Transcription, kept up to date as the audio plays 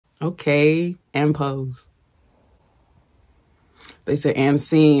Okay, and pose. They said and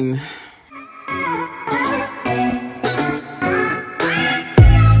scene.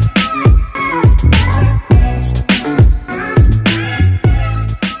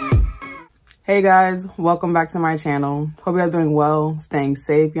 Hey guys, welcome back to my channel. Hope you guys are doing well, staying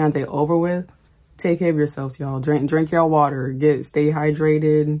safe. Beyonce over with. Take care of yourselves, y'all. Drink your water. Stay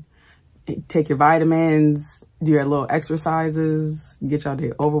hydrated. Take your vitamins. Do your little exercises. Get y'all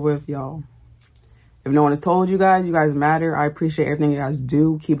day over with, y'all. If no one has told you guys matter. I appreciate everything you guys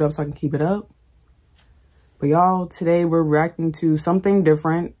do. Keep it up so I can keep it up. But y'all, today we're reacting to something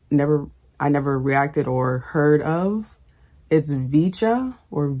different. I never reacted or heard of. It's VCHA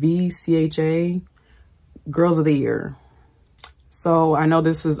or VCHA Girls of the Year. So I know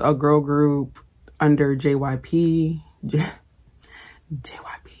this is a girl group under JYP. JYP,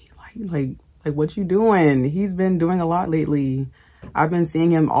 like what you doing? He's been doing a lot lately. I've been seeing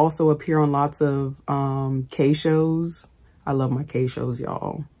him also appear on lots of K shows. I love my K shows,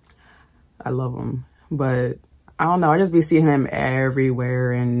 y'all. I love them. But I don't know, I just be seeing him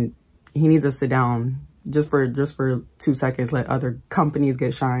everywhere, and he needs to sit down just for 2 seconds, let other companies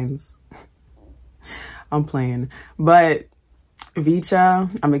get shines. I'm playing. But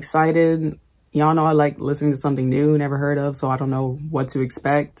VCHA, I'm excited. Y'all know I like listening to something new, never heard of, so I don't know what to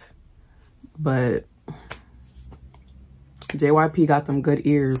expect. But JYP got them good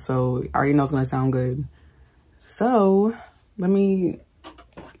ears, so I already know it's gonna sound good. So let me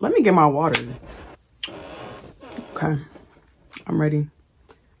get my water. Okay, I'm ready.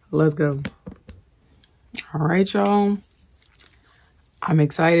 Let's go. All right, y'all. I'm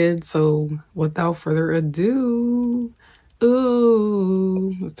excited, so without further ado,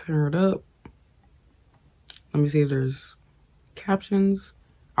 ooh, let's turn it up. Let me see if there's captions.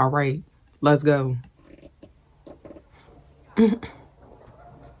 All right, let's go.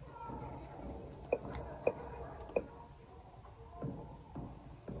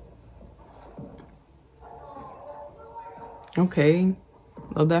 Okay,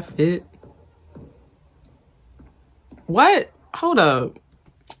 love that fit. What? Hold up.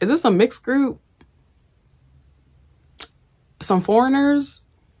 Is this a mixed group? Some foreigners?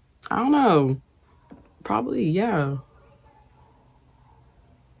 I don't know. Probably, yeah.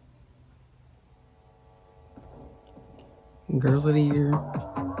 Girls of the Year.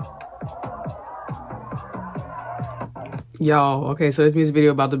 Y'all, okay, so this music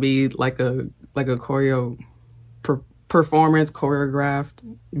video about to be like a performance choreographed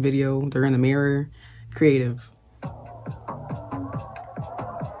video. They're in the mirror. Creative.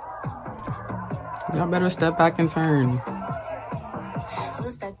 Y'all better step back and turn.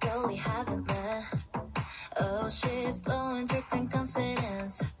 Who's that girl we haven't met? Oh, she's blowing, dripping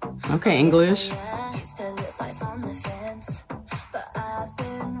confidence. Okay, English. Used to live life on the fence, but I've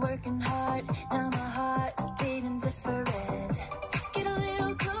been working hard. Now my heart's beating different. Get a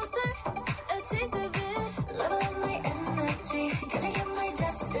little closer, a taste of it. Level up my energy, gonna get my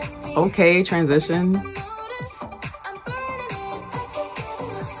destiny. Okay, transition.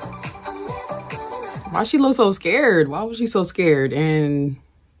 Why she look so scared? Why was she so scared? And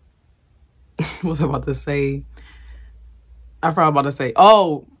what was I about to say? I forgot about to say.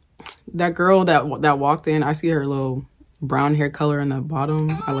 Oh, that girl that walked in. I see her little brown hair color in the bottom.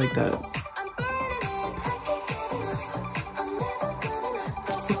 I like that.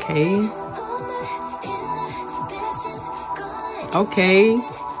 Okay. Okay.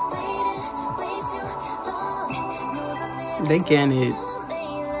 They getting it.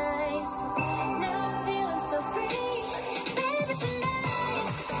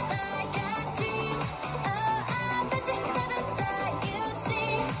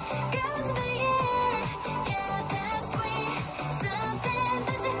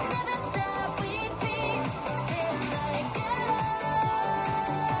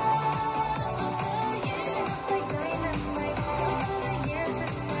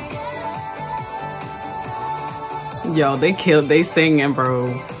 Yo, they singing, bro.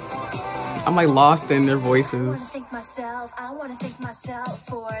 I'm like lost in their voices. I wanna thank myself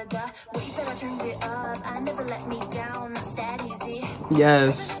for the way that I turned it up. I never let me down, not that easy.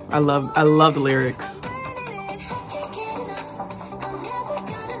 Yes, I love the lyrics.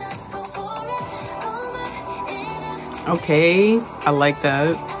 Okay, I like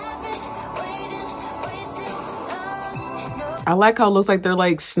that. I like how it looks like they're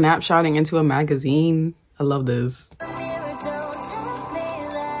like snapshotting into a magazine. I love this.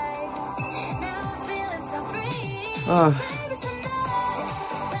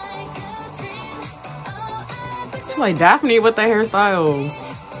 She's like Daphne with the hairstyle.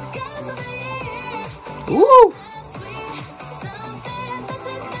 Ooh.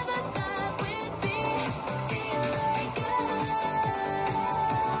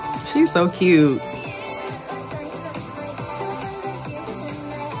 She's so cute.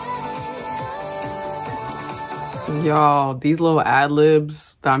 Y'all, these little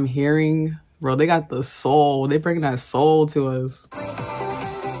ad-libs that I'm hearing, bro, they got the soul. They bring that soul to us.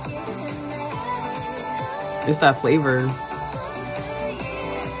 It's that flavor.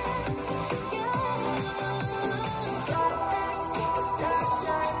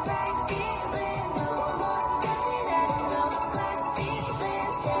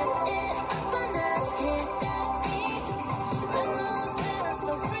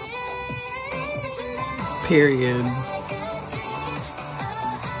 Period.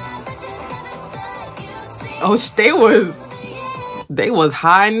 Oh, they was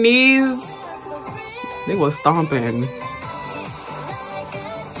high knees. They was stomping.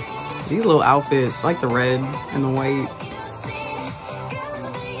 These little outfits, like the red and the white.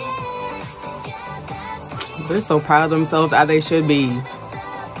 They're so proud of themselves, as they should be.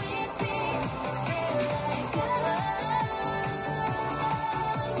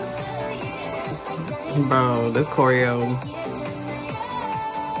 Bro, this choreo.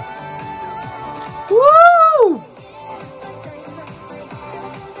 Woo!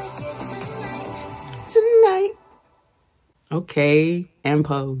 Tonight. Okay, and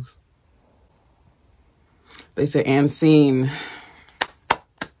pose. They say and scene.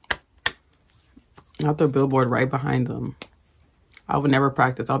 Not their billboard right behind them. I would never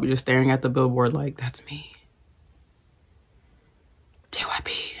practice. I'll be just staring at the billboard like, that's me.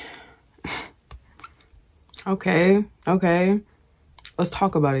 JYP. Okay. Let's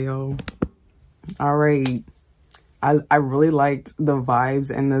talk about it, y'all. All right. I really liked the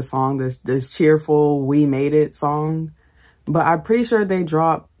vibes in this song, this cheerful "We Made It" song. But I'm pretty sure they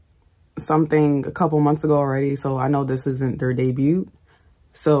dropped something a couple months ago already, so I know this isn't their debut.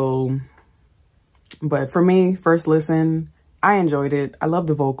 So, but for me, first listen, I enjoyed it. I love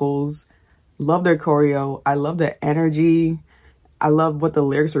the vocals, love their choreo. I love the energy. I love what the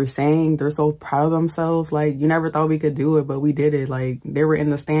lyrics were saying. They're so proud of themselves. Like, you never thought we could do it, but we did it. Like, they were in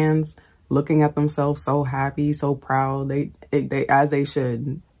the stands looking at themselves so happy, so proud. They as they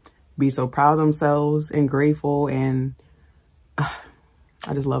should be, so proud of themselves and grateful. And I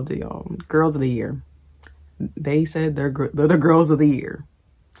just loved it, y'all. Girls of the year. They said they're the girls of the year.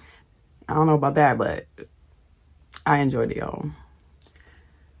 I don't know about that, but I enjoyed it, y'all.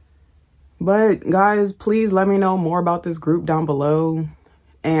 But guys, please let me know more about this group down below.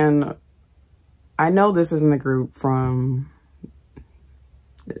 And I know this isn't the group from,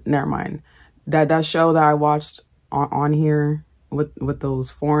 never mind, that show that I watched on here with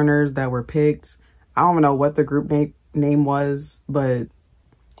those foreigners that were picked. I don't know what the group name was, but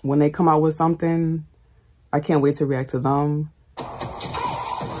when they come out with something, I can't wait to react to them.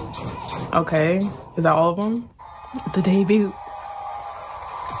 Okay, is that all of them? The debut.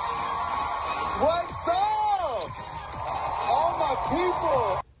 What's up? All my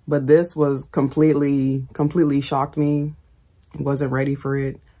people. But this was completely shocked me. Wasn't ready for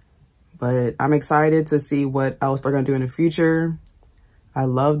it. But I'm excited to see what else they're gonna do in the future. I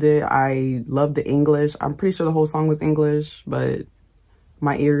loved it. I loved the English. I'm pretty sure the whole song was English, but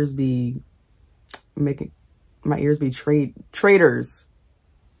my ears be traitors.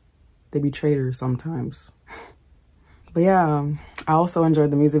 They be traitors sometimes. But yeah, I also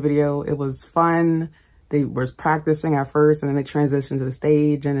enjoyed the music video. It was fun. They was practicing at first, and then they transitioned to the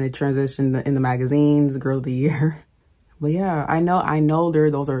stage, and then they transitioned in the magazines, Girl of the Year. But yeah, I know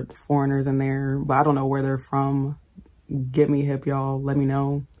those are foreigners in there, but I don't know where they're from. Get me hip, y'all. Let me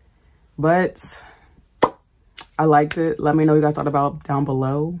know. But I liked it. Let me know what you guys thought about down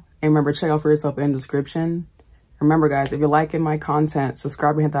below. And remember, check out for yourself in the description. Remember, guys, if you're liking my content,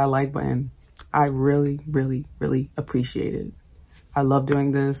 subscribe and hit that like button. I really, really, really appreciate it. I love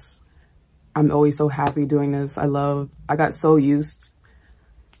doing this. I'm always so happy doing this. I got so used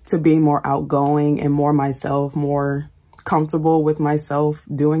to being more outgoing and more myself, more comfortable with myself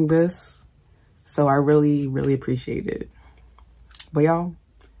doing this. So I really, really appreciate it. But y'all,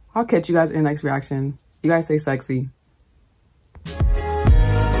 I'll catch you guys in the next reaction. You guys stay sexy.